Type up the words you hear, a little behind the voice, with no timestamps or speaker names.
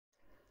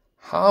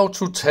How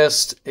to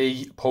test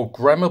a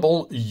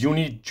programmable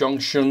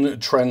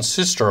unijunction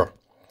transistor.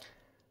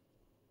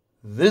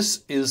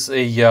 This is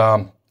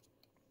a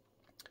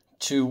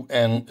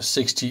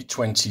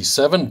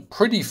 2N6027,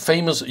 pretty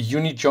famous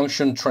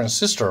unijunction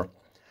transistor.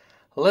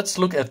 Let's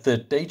look at the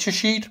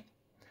datasheet.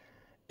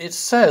 It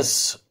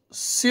says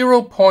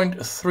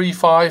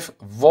 0.35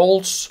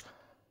 volts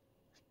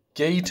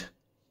gate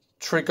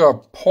trigger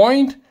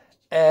point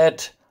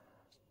at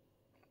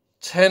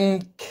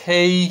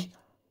 10K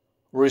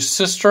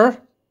resistor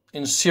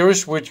in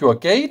series with your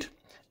gate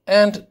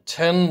and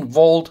 10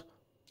 volt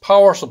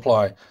power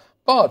supply.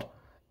 But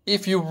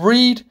if you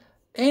read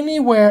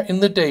anywhere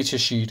in the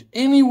datasheet,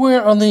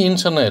 anywhere on the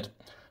internet,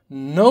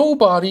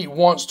 nobody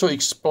wants to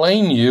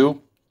explain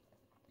you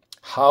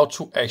how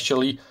to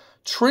actually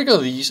trigger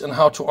these and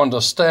how to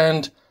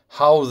understand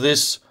how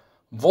this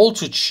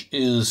voltage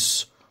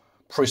is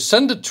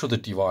presented to the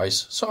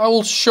device. So I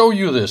will show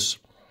you this.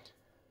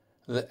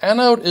 The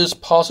anode is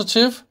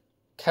positive,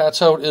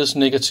 cathode is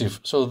negative.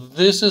 So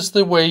this is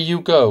the way you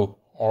go,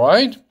 all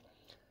right?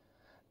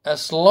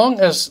 As long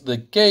as the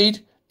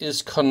gate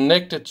is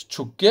connected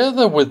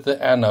together with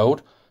the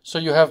anode, so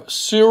you have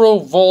 0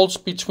 volts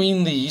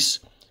between these,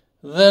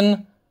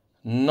 then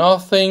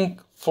nothing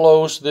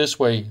flows this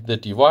way. The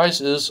device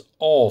is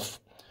off.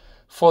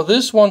 For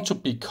this one to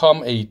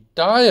become a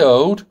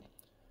diode,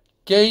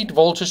 gate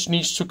voltage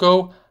needs to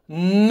go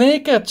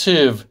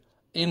negative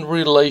in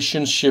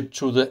relationship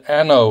to the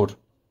anode,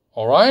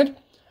 all right?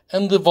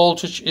 And the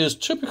voltage is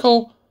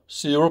typical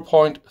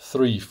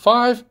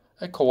 0.35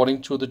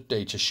 according to the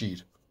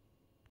datasheet.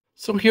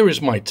 So here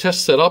is my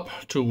test setup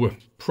to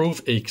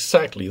prove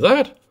exactly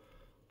that.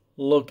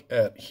 Look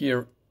at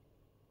here,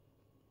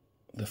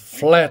 the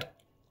flat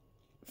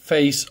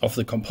face of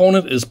the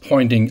component is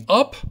pointing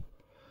up.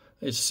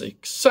 It's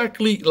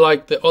exactly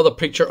like the other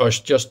picture I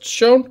just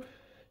shown.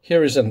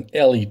 Here is an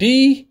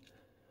LED,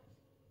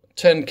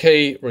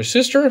 10K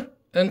resistor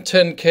and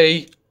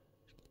 10K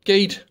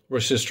gate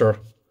resistor.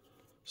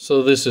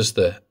 So this is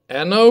the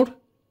anode,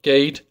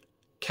 gate,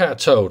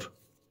 cathode.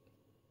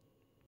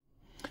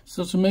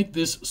 So to make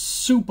this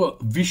super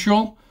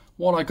visual,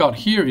 what I got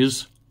here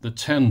is the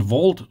 10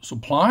 volt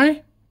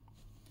supply.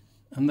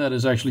 And that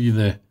is actually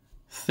the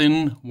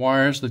thin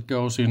wires that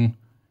goes in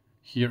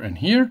here and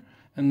here.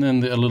 And then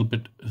the a little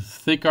bit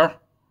thicker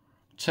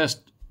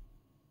test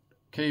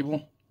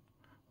cable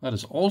that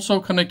is also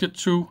connected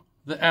to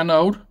the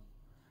anode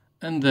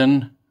and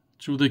then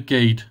to the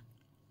gate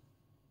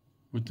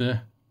with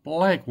the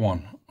black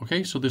one.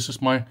 Okay, so this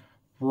is my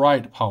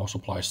right power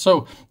supply.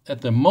 So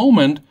at the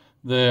moment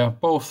they're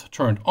both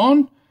turned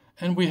on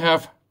and we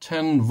have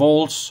 10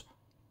 volts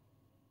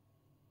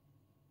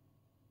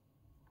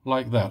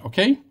like that.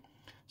 Okay,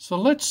 so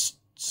let's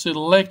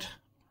select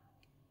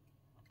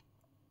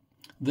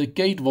the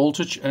gate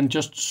voltage and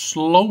just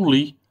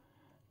slowly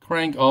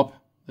crank up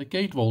the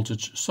gate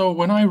voltage. So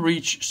when I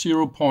reach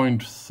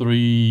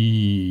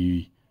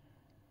 0.3,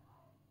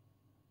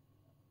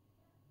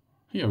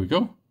 here we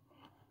go.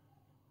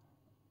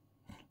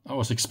 I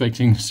was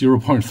expecting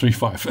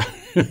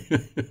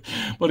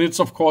 0.35, but it's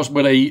of course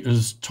with a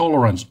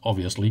tolerance,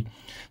 obviously.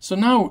 So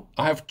now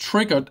I have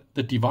triggered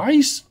the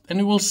device and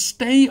it will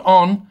stay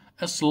on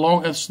as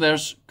long as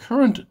there's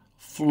current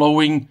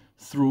flowing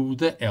through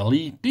the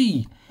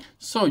LED.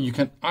 So you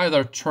can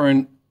either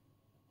turn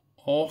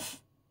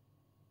off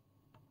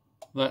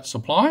that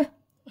supply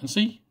and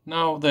see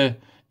now the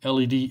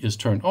LED is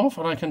turned off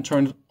and I can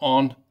turn it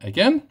on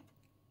again.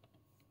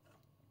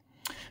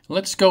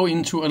 Let's go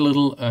into a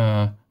little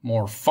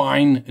more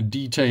fine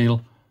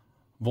detail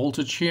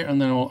voltage here,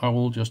 and then I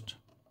will just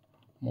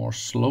more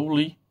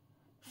slowly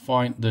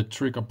find the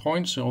trigger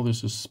point. So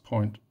this is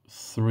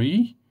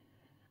 0.3,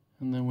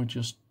 and then we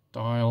just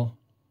dial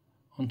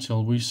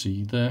until we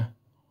see the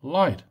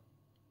light.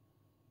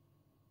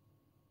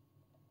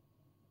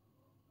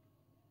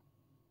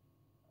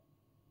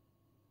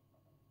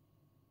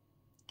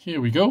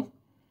 Here we go.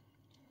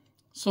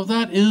 So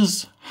that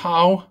is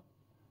how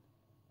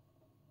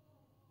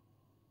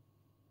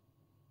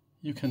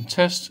you can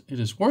test it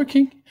is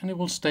working, and it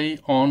will stay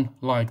on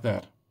like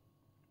that.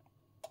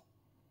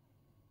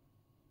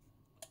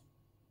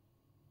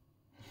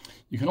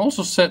 You can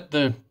also set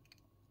the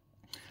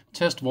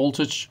test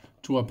voltage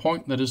to a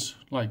point that is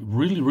like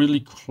really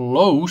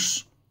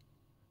close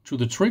to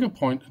the trigger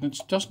point and it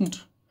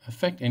doesn't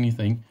affect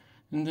anything.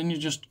 And then you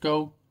just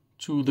go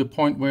to the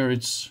point where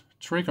it's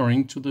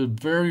triggering to the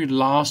very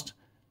last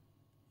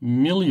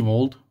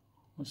millivolt.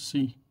 Let's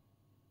see.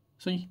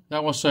 See,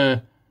 that was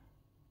a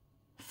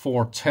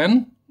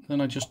 410.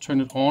 Then I just turn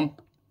it on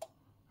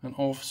and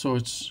off. So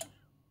it's,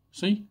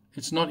 see,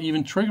 it's not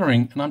even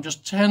triggering. And I'm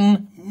just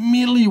 10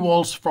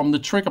 millivolts from the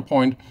trigger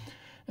point.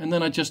 And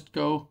then I just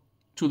go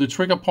to the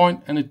trigger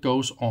point and it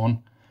goes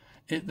on.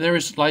 There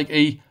is like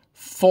a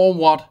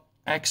forward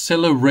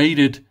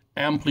accelerated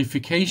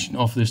amplification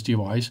of this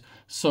device.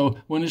 So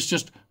when it's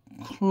just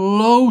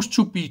close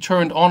to be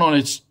turned on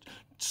its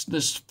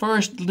this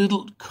first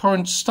little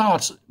current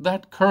starts,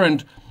 that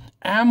current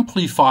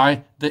amplify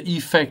the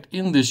effect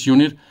in this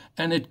unit,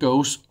 and it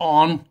goes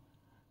on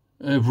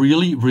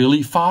really,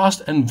 really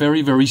fast and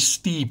very, very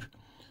steep.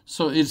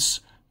 So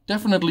it's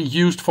definitely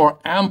used for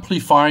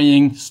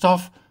amplifying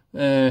stuff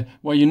where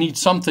you need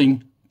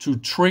something to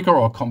trigger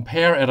or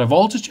compare at a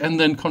voltage and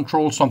then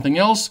control something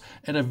else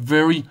at a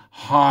very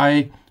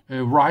high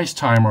rise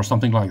time or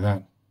something like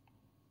that.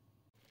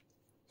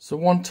 So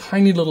one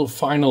tiny little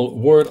final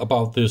word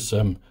about this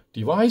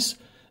device.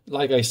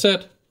 Like I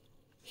said,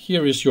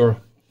 here is your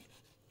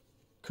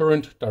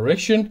current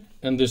direction,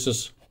 and this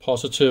is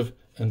positive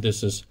and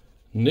this is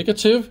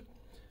negative,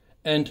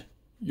 and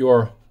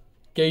your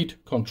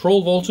gate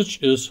control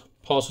voltage is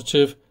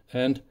positive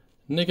and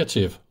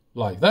negative,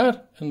 like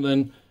that. And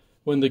then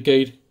when the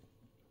gate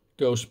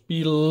goes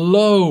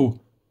below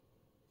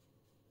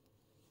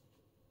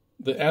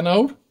the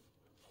anode,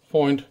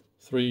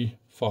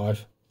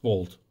 0.35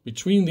 volt.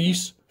 Between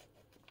these,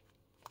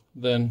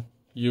 then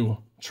you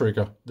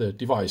trigger the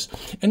device.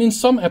 And in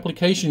some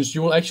applications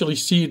you will actually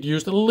see it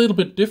used a little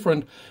bit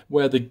different,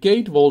 where the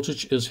gate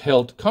voltage is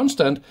held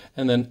constant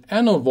and then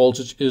anode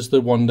voltage is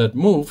the one that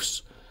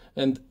moves,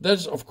 and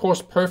that's of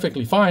course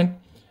perfectly fine.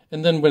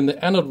 And then when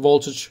the anode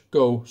voltage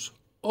goes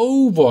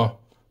over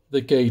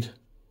the gate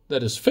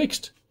that is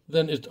fixed,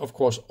 then it of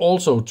course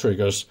also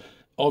triggers.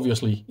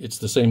 Obviously it's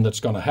the same that's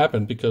going to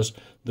happen, because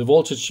the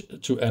voltage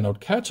to anode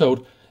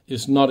cathode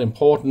is not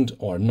important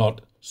or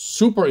not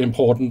super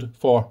important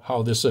for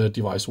how this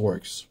device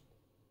works.